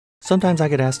Sometimes I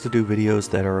get asked to do videos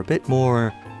that are a bit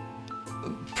more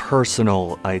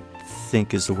personal, I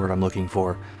think is the word I'm looking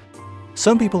for.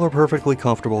 Some people are perfectly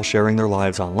comfortable sharing their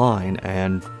lives online,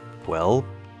 and, well,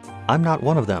 I'm not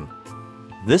one of them.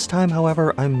 This time,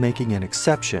 however, I'm making an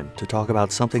exception to talk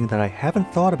about something that I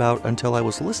haven't thought about until I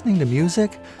was listening to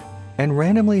music and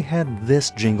randomly had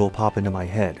this jingle pop into my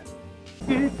head.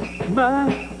 It's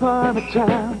my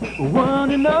Parmatown,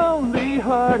 one and only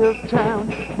heart of town,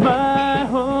 my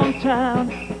hometown,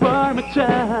 Parmatown,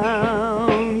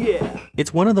 yeah.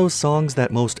 It's one of those songs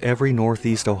that most every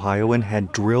Northeast Ohioan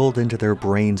had drilled into their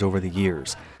brains over the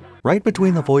years, right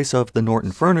between the voice of the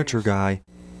Norton Furniture guy.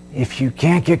 If you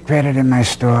can't get credit in my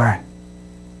store,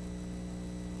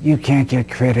 you can't get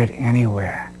credit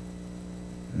anywhere.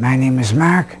 My name is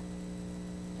Mark,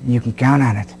 and you can count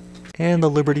on it. And the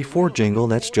Liberty Ford jingle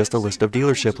that's just a list of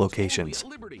dealership locations.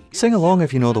 Sing along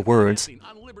if you know the words.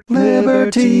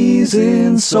 Liberty's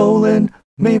in Solon,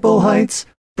 Maple Heights,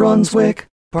 Brunswick,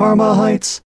 Parma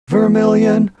Heights,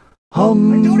 Vermilion, I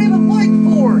don't even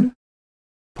like Ford!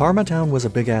 Parmatown was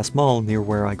a big-ass mall near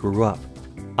where I grew up.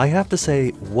 I have to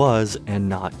say was and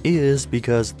not is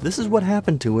because this is what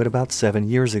happened to it about 7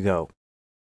 years ago.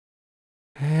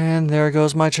 And there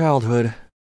goes my childhood.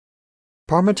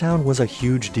 Parmatown was a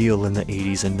huge deal in the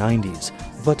 80s and 90s,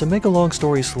 but to make a long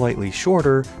story slightly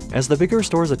shorter, as the bigger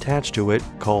stores attached to it,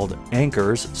 called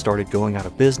anchors, started going out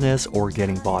of business or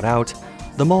getting bought out,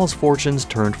 the mall's fortunes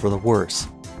turned for the worse.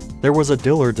 There was a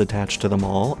Dillard's attached to the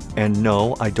mall, and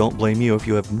no, I don't blame you if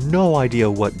you have no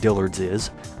idea what Dillard's is,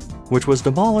 which was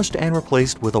demolished and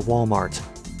replaced with a Walmart,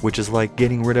 which is like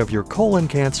getting rid of your colon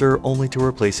cancer only to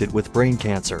replace it with brain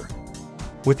cancer.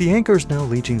 With the anchors now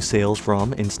leeching sales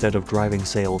from, instead of driving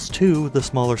sales to, the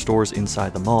smaller stores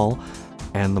inside the mall,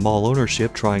 and the mall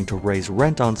ownership trying to raise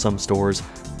rent on some stores,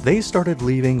 they started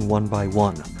leaving one by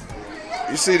one.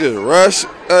 You see the rush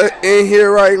in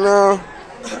here right now?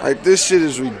 Like, this shit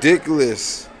is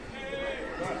ridiculous.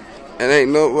 And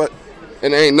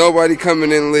ain't nobody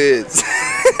coming in lids.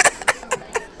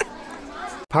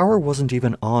 Power wasn't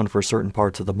even on for certain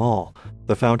parts of the mall.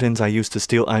 The fountains I used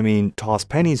to toss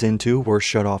pennies into were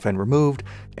shut off and removed,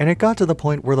 and it got to the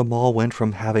point where the mall went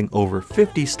from having over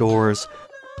 50 stores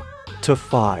to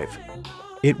 5.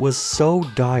 It was so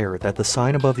dire that the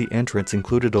sign above the entrance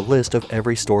included a list of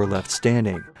every store left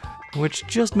standing, which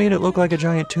just made it look like a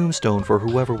giant tombstone for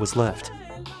whoever was left.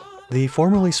 The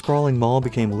formerly sprawling mall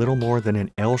became little more than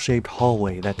an L-shaped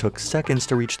hallway that took seconds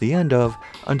to reach the end of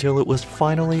until it was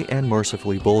finally and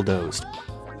mercifully bulldozed.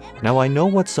 Now I know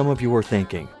what some of you are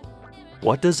thinking.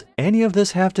 What does any of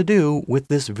this have to do with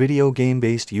this video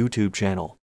game-based YouTube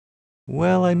channel?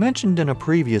 Well, I mentioned in a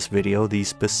previous video the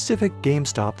specific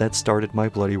GameStop that started my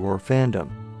Bloody Roar fandom.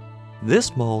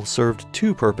 This mall served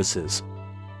two purposes.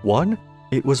 One,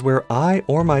 it was where I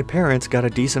or my parents got a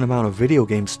decent amount of video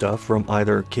game stuff from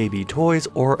either KB Toys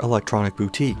or Electronic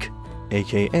Boutique,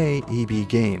 aka EB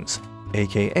Games,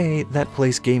 aka that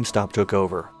place GameStop took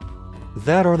over.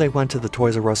 That or they went to the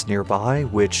Toys R Us nearby,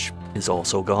 which is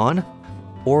also gone,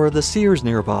 or the Sears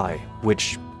nearby,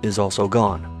 which is also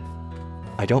gone.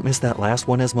 I don't miss that last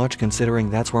one as much considering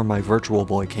that's where my Virtual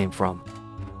Boy came from.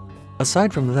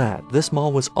 Aside from that, this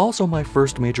mall was also my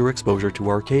first major exposure to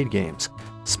arcade games,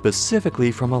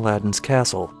 specifically from Aladdin's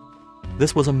Castle.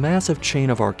 This was a massive chain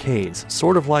of arcades,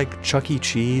 sort of like Chuck E.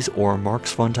 Cheese or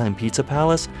Mark's Funtime Pizza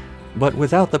Palace, but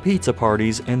without the pizza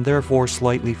parties and therefore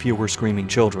slightly fewer screaming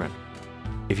children.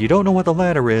 If you don't know what the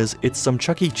latter is, it's some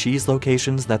Chuck E. Cheese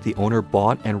locations that the owner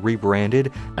bought and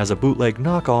rebranded as a bootleg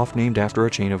knockoff named after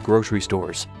a chain of grocery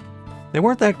stores. They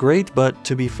weren't that great, but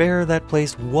to be fair, that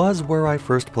place was where I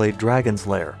first played Dragon's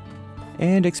Lair,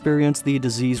 and experienced the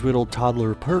disease-riddled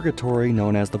toddler purgatory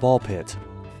known as the ball pit.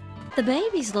 The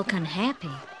babies look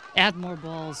unhappy. Add more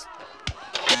balls.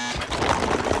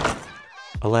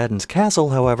 Aladdin's Castle,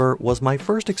 however, was my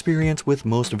first experience with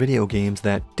most video games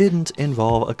that didn't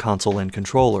involve a console and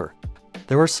controller.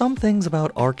 There are some things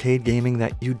about arcade gaming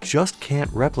that you just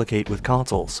can't replicate with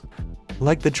consoles.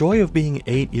 Like the joy of being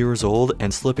 8 years old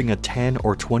and slipping a $10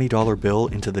 or $20 bill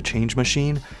into the change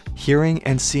machine, hearing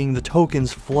and seeing the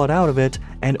tokens flood out of it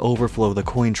and overflow the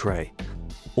coin tray.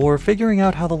 Or figuring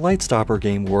out how the Light Stopper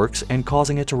game works and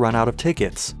causing it to run out of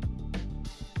tickets.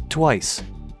 Twice.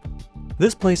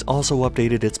 This place also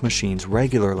updated its machines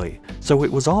regularly, so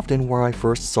it was often where I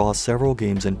first saw several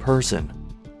games in person.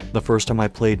 The first time I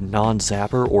played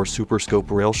non-Zapper or Super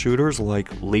Scope rail shooters like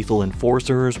Lethal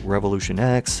Enforcers, Revolution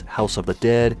X, House of the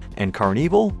Dead, and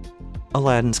Carnival?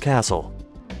 Aladdin's Castle.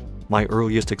 My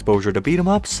earliest exposure to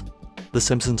beat-em-ups? The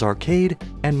Simpsons Arcade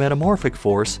and Metamorphic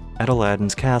Force at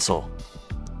Aladdin's Castle.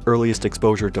 earliest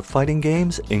exposure to fighting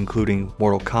games, including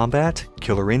Mortal Kombat,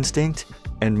 Killer Instinct,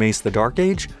 and Mace the Dark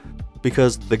Age,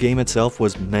 because the game itself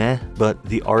was meh, but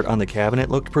the art on the cabinet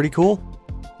looked pretty cool.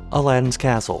 Aladdin's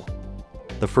Castle.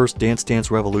 The first Dance Dance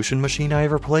Revolution machine I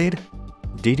ever played?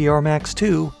 DDR Max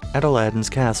 2 at Aladdin's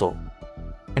Castle.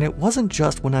 And it wasn't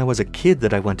just when I was a kid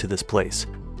that I went to this place.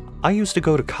 I used to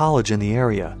go to college in the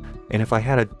area, and if I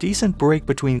had a decent break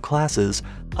between classes,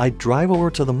 I'd drive over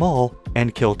to the mall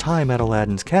and kill time at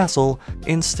Aladdin's Castle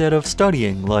instead of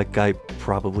studying like I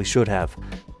probably should have.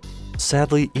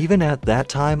 Sadly, even at that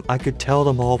time, I could tell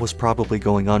the mall was probably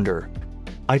going under.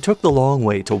 I took the long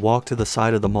way to walk to the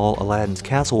side of the mall Aladdin's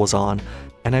Castle was on,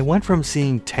 and I went from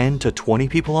seeing 10 to 20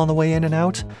 people on the way in and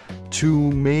out,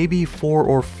 to maybe 4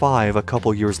 or 5 a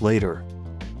couple years later.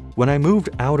 When I moved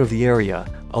out of the area,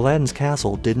 Aladdin's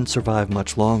Castle didn't survive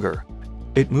much longer.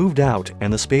 It moved out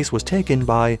and the space was taken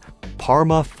by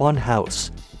Parma Fun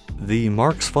House, the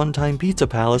Mark's Funtime Pizza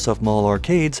Palace of mall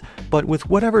arcades, but with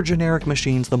whatever generic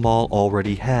machines the mall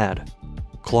already had.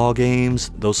 Claw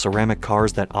games, those ceramic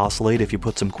cars that oscillate if you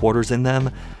put some quarters in them,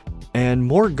 and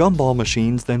more gumball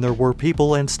machines than there were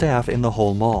people and staff in the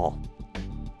whole mall.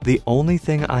 The only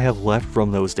thing I have left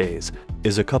from those days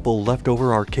is a couple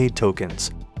leftover arcade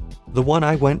tokens. The one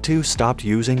I went to stopped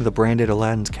using the branded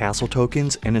Aladdin's Castle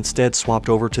tokens and instead swapped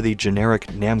over to the generic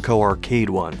Namco arcade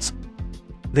ones.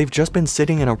 They've just been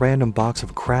sitting in a random box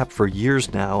of crap for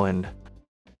years now, and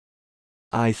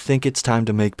I think it's time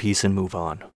to make peace and move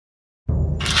on.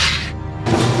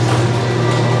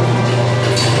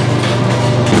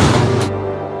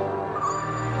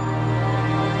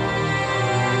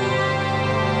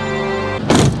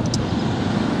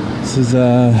 This is,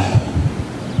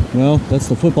 well, that's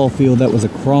the football field that was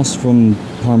across from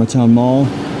Parmatown Mall.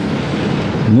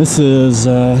 And this is,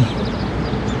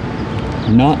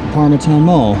 not Parmatown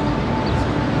Mall.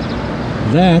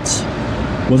 That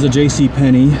was a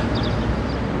JCPenney.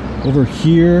 Over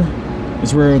here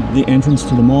is where the entrance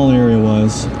to the mall area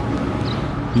was.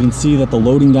 You can see that the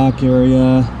loading dock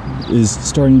area is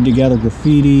starting to gather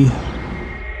graffiti.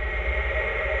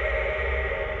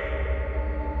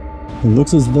 It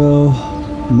looks as though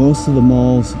most of the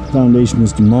mall's foundation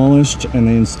was demolished and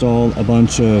they installed a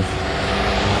bunch of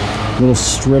little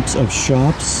strips of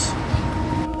shops.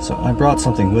 So I brought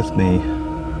something with me.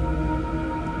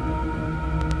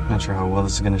 Not sure how well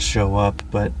this is going to show up,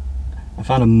 but I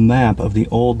found a map of the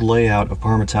old layout of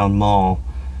Parmatown Mall.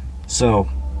 So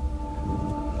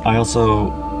I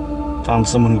also found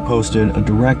someone who posted a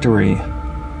directory. You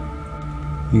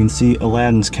can see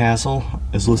Aladdin's Castle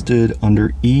is listed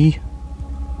under E.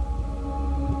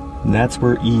 That's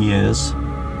where E is,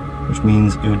 which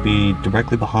means it would be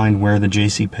directly behind where the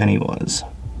JCPenney was.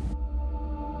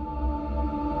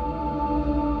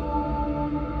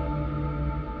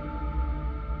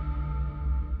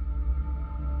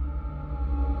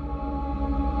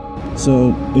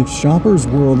 So if Shoppers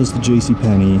World is the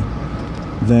JCPenney,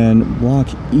 then block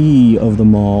E of the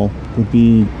mall would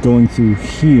be going through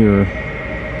here.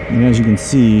 And as you can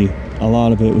see, a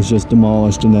lot of it was just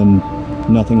demolished and then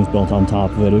nothing was built on top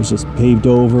of it. It was just paved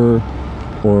over,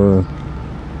 or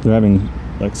they're having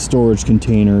like storage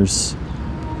containers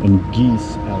and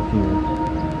geese out here.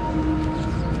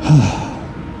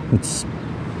 It's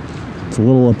a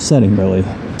little upsetting, really.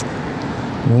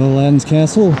 Well, Aladdin's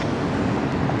Castle.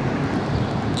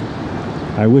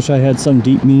 I wish I had some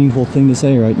deep, meaningful thing to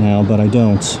say right now, but I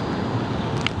don't.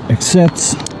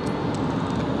 Except,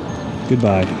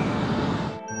 goodbye.